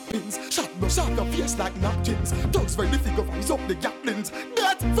 And I pop pins, shot your face like napkins. Dogs ready to figure rise up the gatlings.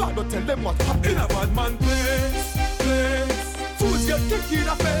 That father tell them what happened. In a bad man place. Fools get kicked in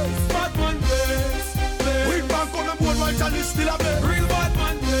the face. Bad man place. We bank on the board while Johnny's still a bed. Real bad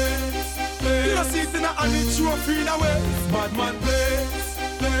man place. You don't see it in a hand, it's trophy in a way. Bad man place.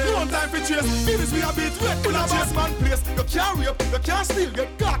 No time for chase. Finish we a beat red full of chase. Man place. You can't rape, you can't steal.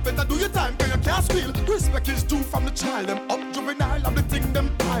 Get caught, better do your time, cause you can't squeal. Respect is due from the child. Them up juvenile and the thing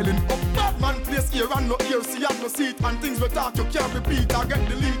them piling up. Bad man place here and no ear. See and no seat. And things we talk you can't repeat. I get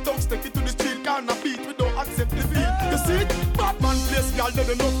the lead, don't stick it to the street. Can't beat, we don't accept defeat. You see it? Bad man place, y'all dead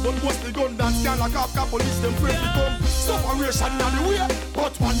enough. But what's the gun dance? Can't like half police, them afraid to come. Separation on the way.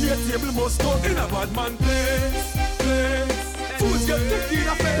 But one year table must go. In a bad man place. Fools get kicked in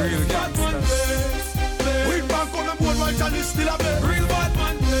the face. Real bad man place. We bank on the board while Johnny's still a bed. Real bad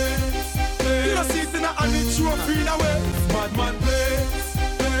man place. You don't see it in a hand, it's trophy in a way. Bad man place.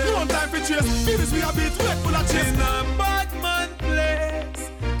 No time for chase. Finish we a beat red full of chase. In a bad man place.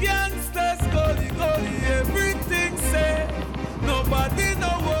 Gangsters gully, everything safe. Nobody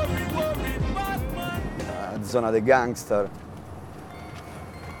no worry, bad man. Zona dei gangster.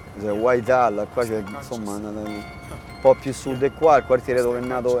 Whitehall, qua c'è insomma un po' più sud di qua, il quartiere dove è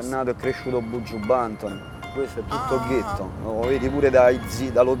nato e cresciuto Buju Banton. Questo è tutto ghetto, lo vedi pure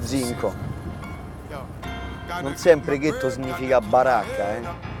dallo zinco. Non sempre ghetto significa baracca,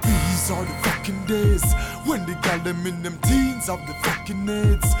 These are the fucking days when they got them in them teens of the fucking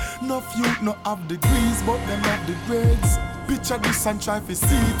AIDS. No youth, no have degrees, but them have the grades. Picture this and try to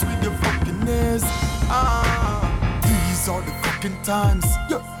see it with your fucking ears. These are the fucking times,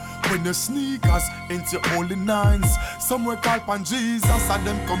 yeah. When your sneakers ain't your only nines. Somewhere call upon Jesus and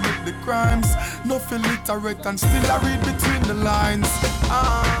them commit the crimes. No illiterate and still I read between the lines.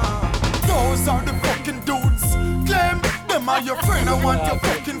 Those are the fucking dudes. Claim them are your friend, I want your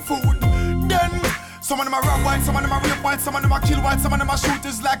fucking food. Then some of them are rap white, some of them are rape white, some of them are kill white, some of them are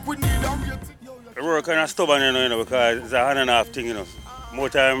shooters like we need a real. The work kind of stubborn, you know, because it's a hand and a half thing, you know. More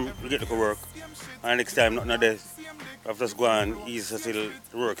time we get to work, and next time nothing there. I've just go and ease until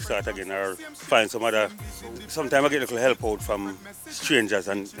the work start again, or find some other. Sometimes I get a little help out from strangers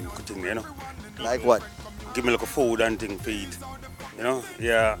and good thing, you know. Like what? Give me a little food and thing to eat, you know.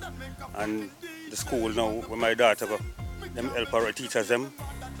 Yeah, and the school now, when my daughter go, them help her teachers them,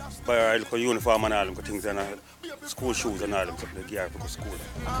 buy her a little uniform and all them things and school shoes and all them stuff like that for school.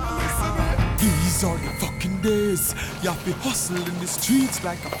 These are the fucking days. You have to hustle in the streets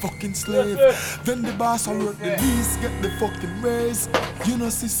like a fucking slave. Then the boss will work the least, get the fucking raise. You know,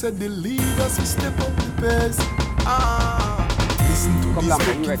 she said the leaders will step up the pace. Listen to these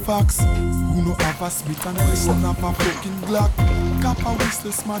fucking facts. Who know have a Smith and listen have a fucking Glock. Cap a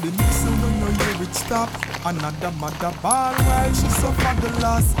whistle smart, the listen when you hear it stop. Another mother ball while she suffer the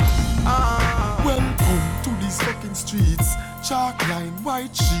loss. Welcome to these fucking streets. Chalk line,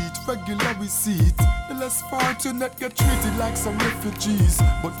 white sheet, regular receipt. The less fortunate get treated like some refugees.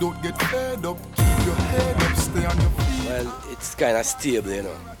 But don't get fed up, keep your head up, stay on your feet. Well, it's kind of stable, you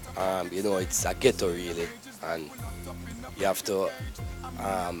know. You know, it's a ghetto really. And you have to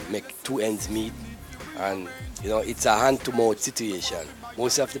make two ends meet. And, you know, it's a hand-to-mouth situation.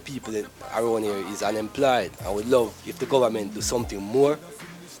 Most of the people around here is unemployed. I would love if the government do something more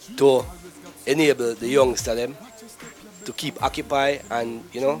to enable the youngsters them to keep occupied, and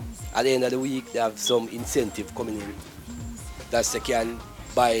you know, at the end of the week they have some incentive coming in that they can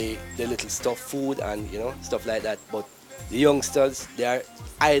buy the little stuff, food and you know, stuff like that. But the youngsters, they are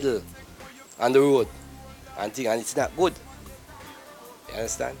idle on the road and it's not good. You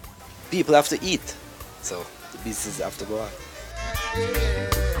understand? People have to eat, so the business have to go on.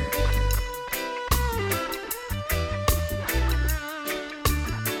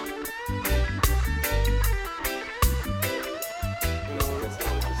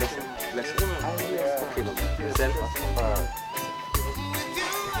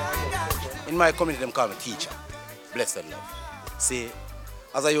 In my community, them call me teacher. Blessed love. See,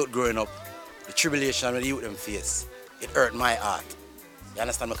 as a youth growing up, the tribulation when the youth them face, it hurt my heart. You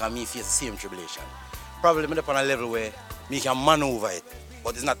understand? Because me face the same tribulation. Probably I'm on a level where me can maneuver it.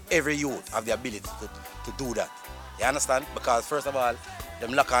 But it's not every youth have the ability to do that. You understand? Because first of all,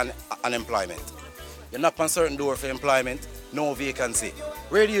 them lack on unemployment. You knock on certain door for employment, no vacancy.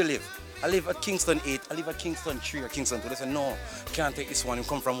 Where do you live? I live at Kingston 8, I live at Kingston 3 or Kingston 2. They say, no, can't take this one. He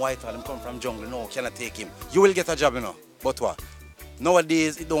come from Whitehall, he come from Jungle. No, cannot take him. You will get a job, you know. But what?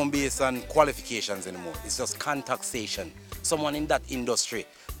 Nowadays, it don't based on qualifications anymore. It's just contact station. Someone in that industry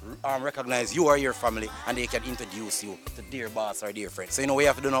recognize you or your family and they can introduce you to their boss or their friend. So you know what you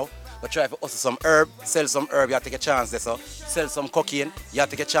have to do now? But try to hustle some herb, sell some herb, you have to take a chance there, so. Sell some cocaine, you have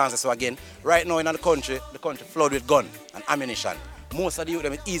to take a chance there, so again. Right now in the country flooded with gun and ammunition. Most of the youth,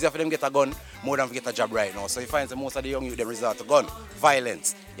 it's easier for them to get a gun more than to get a job right now. So you find that most of the young youth, them resort to gun,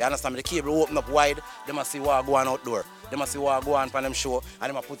 violence. You understand? The cable open up wide, they must see what go on outdoor. They must see what go on for them show, and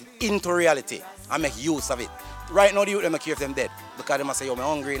they must put it into reality and make use of it. Right now the youth, they don't care if them dead, because they must say, yo, I'm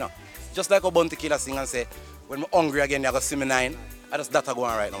hungry now. Just like a bounty killer sing and say, when I'm hungry again, you're going to see me 9. I just that go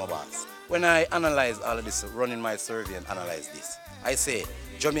on right now, my boss. When I analyze all of this, running my survey and analyze this, I say,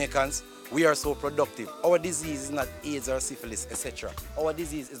 Jamaicans, we are so productive. Our disease is not AIDS or syphilis, etc. Our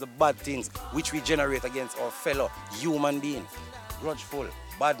disease is the bad things which we generate against our fellow human being. Grudgeful,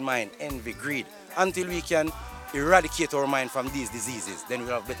 bad mind, envy, greed. Until we can eradicate our mind from these diseases, then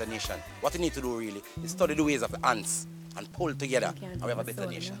we'll have a better nation. What we need to do really is study the ways of the ants and pull together and we have a better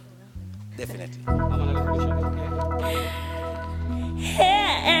nation. Definitely.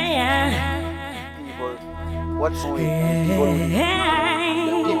 People, what's going on?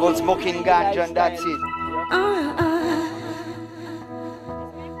 People smoking ganja and that's it.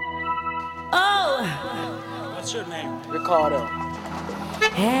 What's your name? Ricardo.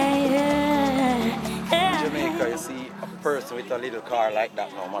 In Jamaica, you see a person with a little car like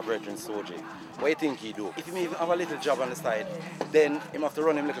that now, my brethren Soji. What do you think he do? If he even have a little job on the side, then he have to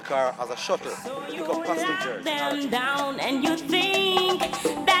run him little car as a shuttle to pick up passengers. Them down and you think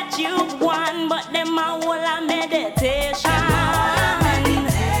that you've won, but them a whole a meditation.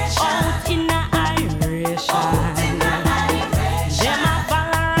 Out in a iration. Them a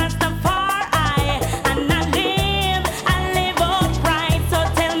follow Rastafari, and I live upright. So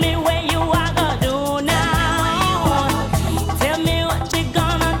tell me where you are gonna do now. Tell me what you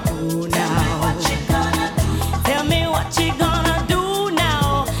gonna do now. Tell me what you gonna do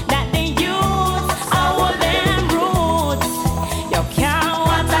now. That the youth are them roots. You can't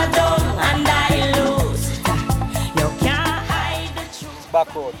water down and dilute. You can't hide the truth.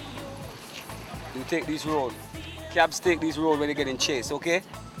 Back road. You take this road. Cabs take this road when they get in chase, okay?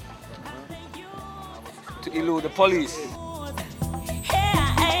 To elude the police.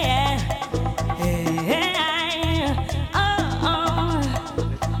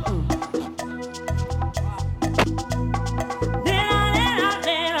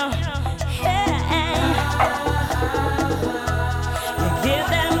 Give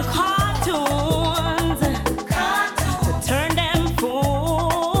them cartoons to turn them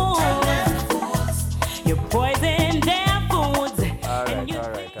fools. You poison their foods. All right.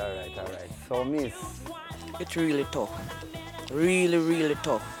 So, miss, It's really tough. Really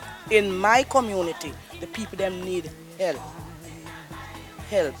tough. In my community, the people them need help.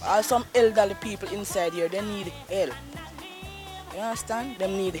 Are some elderly people inside here, they need help. You understand?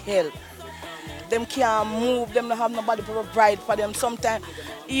 Them need help. Them can't move, them don't have nobody to provide for them. Sometimes,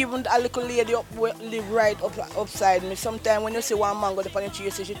 even a little lady live right upside me. Sometimes when you see one mango, the tree,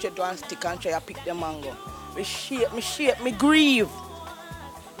 you see she try to stick and try to pick the mango. Me shake, me grieve.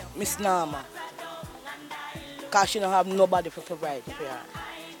 Me snarma. Because she don't have nobody to provide for her.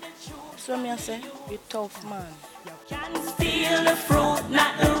 So me I say, be tough, man. Steal the fruit,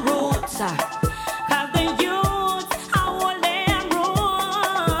 not the roots. Cause the youth are all them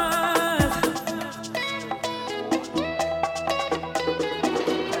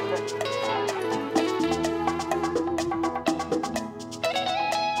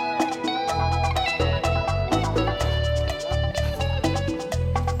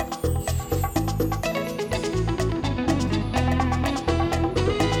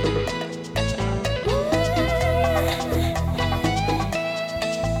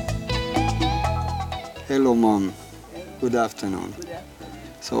Hello, Mom. Good afternoon.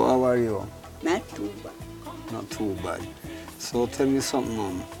 So, how are you? Not too bad. Not too bad. So, tell me something,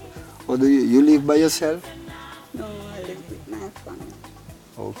 Mom. How do you live by yourself? No, I live with my family.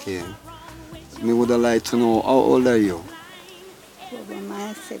 Okay. Me would like to know, how old are you? Over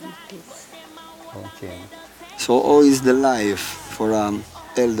my 70s. Okay. So, how is the life for an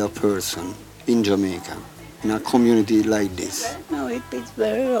elder person in Jamaica, in a community like this? No, it is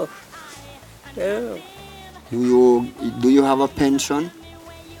very rough. Very rough. Do you have a pension?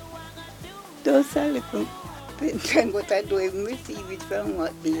 Those are little pension, but I don't even receive it from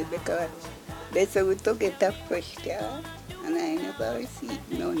what day because they say we took get a fresh car and I never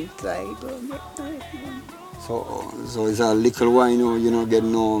received none, so I don't get none. So it's a little while you know get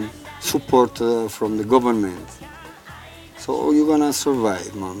no support from the government. So how you gonna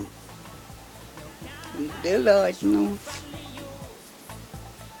survive, man? The Lord knows.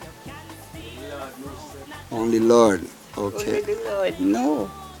 Only Lord. Okay. Only the Lord knows.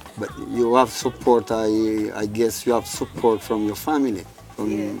 But you have support, I guess you have support from your family.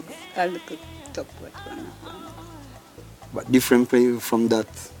 Yeah, I look at support from my family. But different from that,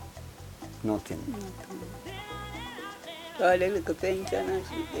 nothing. All the little pension and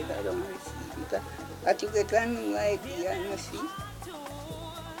shit, I don't receive it. But you get a new ID and you see,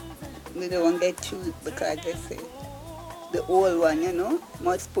 we don't get through it because they say the old one, you know,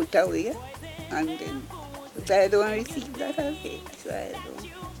 must put away and then, but I don't receive that as it, so I don't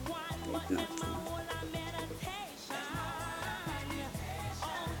get nothing.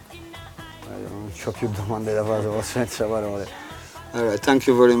 Non c'ho più domande da fare, sono senza parole. Alright, thank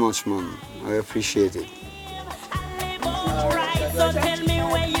you very much, man. I appreciate it. So tell me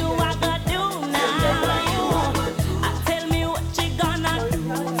where you are gonna do now. Tell me what you gonna do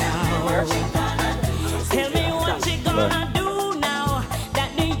now. Tell me what you gonna do now.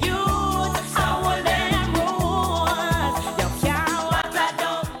 That the youth are all them rules. You can't what I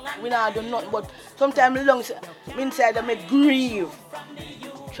don't. We not do nothing, but sometimes lungs inside of me grieve.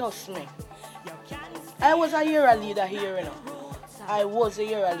 Trust me. I was a year leader here, you know. I was a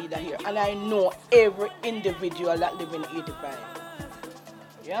year leader here, and I know every individual that live in 85.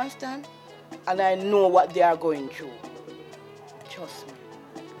 You understand? And I know what they are going through. Trust me,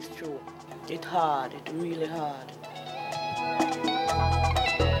 it's true. It's hard, it's really hard.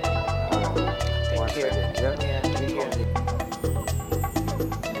 Take care. Yeah, take care.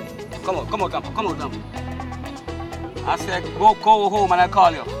 Come on, Tampa. I said, go home and I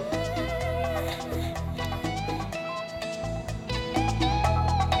call you.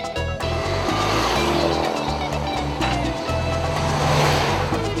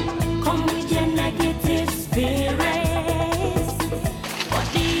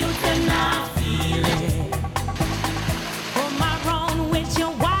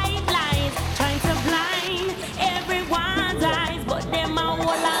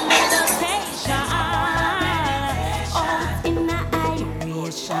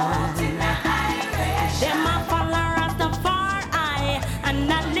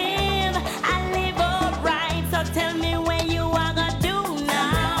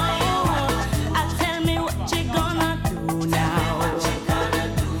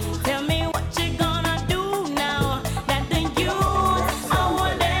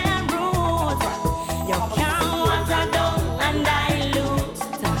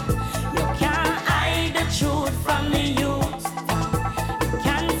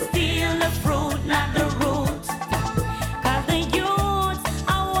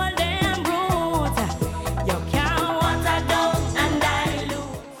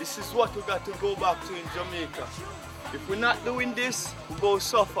 To go back to in Jamaica. If we're not doing this, we go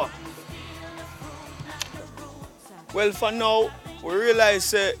suffer. Well, for now, we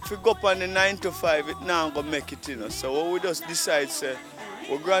realize if we go up on the 9 to 5, it not gonna make it, you know. So what we just decide,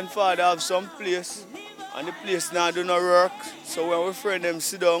 our grandfather have some place, and the place now do not work. So when we friend them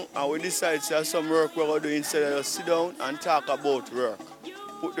sit down, and we decide to have some work we're gonna do instead of just sit down and talk about work.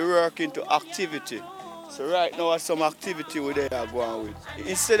 Put the work into activity. So right now, some activity we are going with.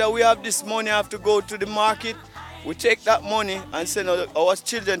 Instead of we have this money, have to go to the market, we take that money and send our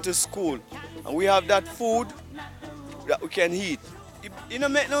children to school. And we have that food that we can eat. It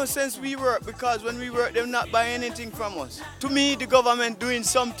don't make no sense we work, because when we work, they're not buying anything from us. To me, the government doing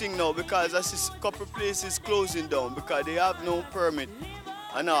something now, because I see a couple of places closing down because they have no permit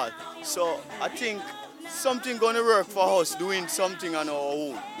and all. So I think something gonna work for us, doing something on our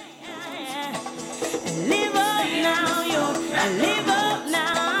own. Live up now, youth. Live up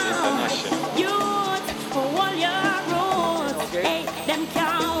now. Youth, hold your roots. Hey, them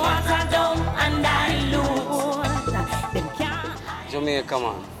can't water down and dilute. Them can't. Jamaica,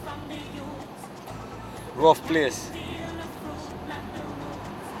 man. Rough place.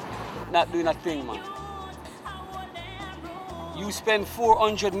 Not doing a thing, man. You spend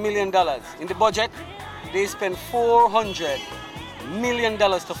 $400 million in the budget. They spend $400 million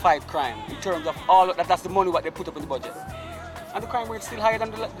to fight crime in terms of all that. That's the money what they put up in the budget, and the crime rate is still higher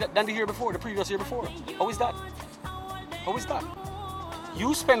than the year before, the previous year before. How is that? How is that?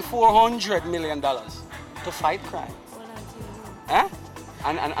 You spend $400 million to fight crime, eh?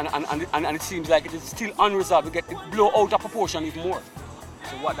 And it seems like it is still unresolved. It blow out of proportion even more.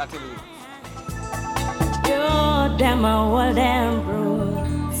 So what that telling you? You, them old and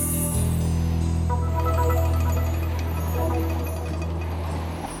bruised.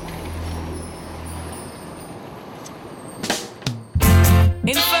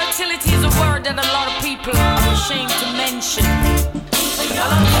 Infertility is a word that a lot of people are ashamed to mention. A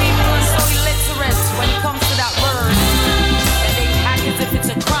lot of people are so illiterate when it comes to that word that they act as if it's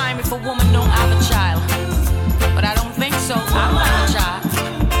a crime if a woman don't have a child. But I don't think so. I want a child.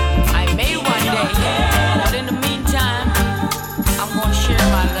 I may one day, but in the meantime, I'm gonna share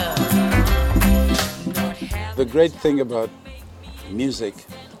my love. The great thing about music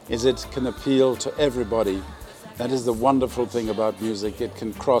is it can appeal to everybody. That is the wonderful thing about music. It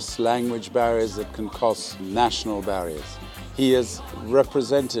can cross language barriers, it can cross national barriers. He has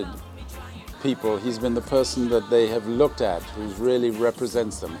represented people. He's been the person that they have looked at who really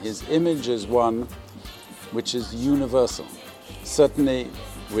represents them. His image is one which is universal. Certainly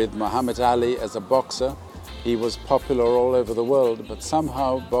with Muhammad Ali as a boxer, he was popular all over the world, but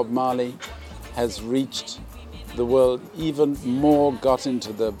somehow Bob Marley has reached the world even more, got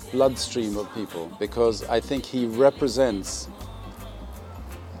into the bloodstream of people, because I think he represents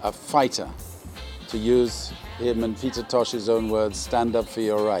a fighter, to use him and Peter Tosh's own words, stand up for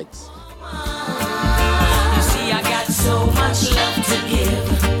your rights. You see, I got so much love to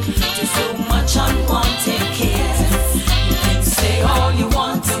give to so much unwanted kids. You can say all you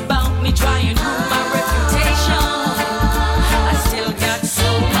want about me, try and ruin my reputation. I still got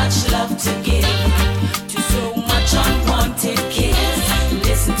so much love to give to so much unwanted kids.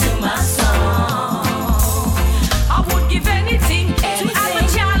 Listen to my song. I would give anything to have a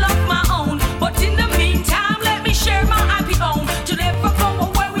child of my own, but in the meantime, let me share my happy home to live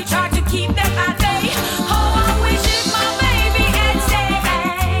from where we try to keep them at bay. Oh, I wish if my baby had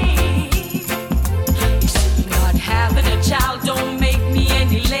stayed. You see, not having a child don't make me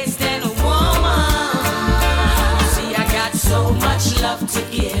any less than a woman. You see, I got so much love to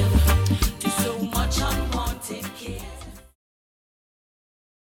give